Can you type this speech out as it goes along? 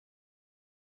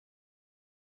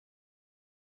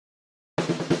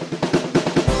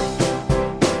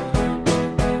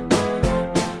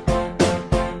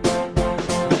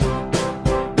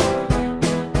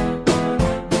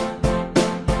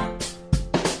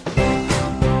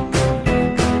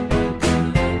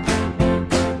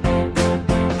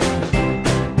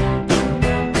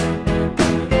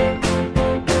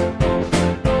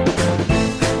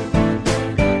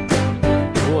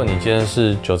生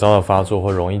是酒糟的发作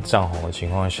或容易涨红的情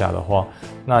况下的话，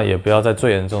那也不要在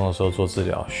最严重的时候做治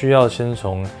疗，需要先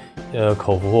从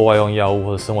口服或外用药物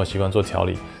或者生活习惯做调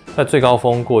理。在最高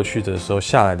峰过去的时候，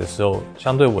下来的时候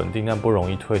相对稳定但不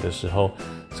容易退的时候，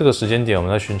这个时间点我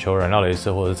们在寻求染料雷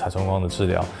射或者是彩冲光的治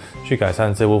疗，去改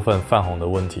善这部分泛红的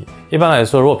问题。一般来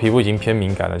说，如果皮肤已经偏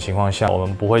敏感的情况下，我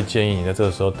们不会建议你在这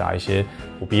个时候打一些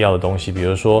不必要的东西，比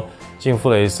如说净肤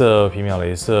雷射、皮秒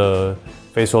雷射、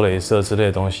飞梭雷射之类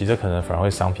的东西，这可能反而会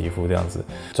伤皮肤这样子。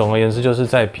总而言之，就是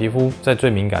在皮肤在最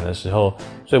敏感的时候、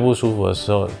最不舒服的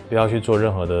时候，不要去做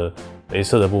任何的雷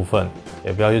射的部分，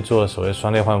也不要去做所谓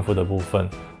酸类焕肤的部分。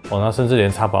那甚至连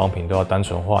擦保养品都要单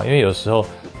纯化，因为有时候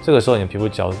这个时候你的皮肤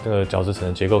角质层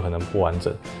的结构可能不完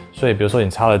整，所以比如说你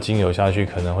擦了精油下去，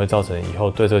可能会造成以后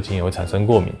对这个精油会产生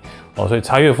过敏所以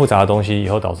擦越复杂的东西，以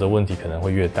后导致的问题可能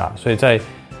会越大。所以在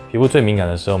皮肤最敏感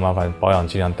的时候，麻烦保养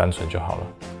尽量单纯就好了。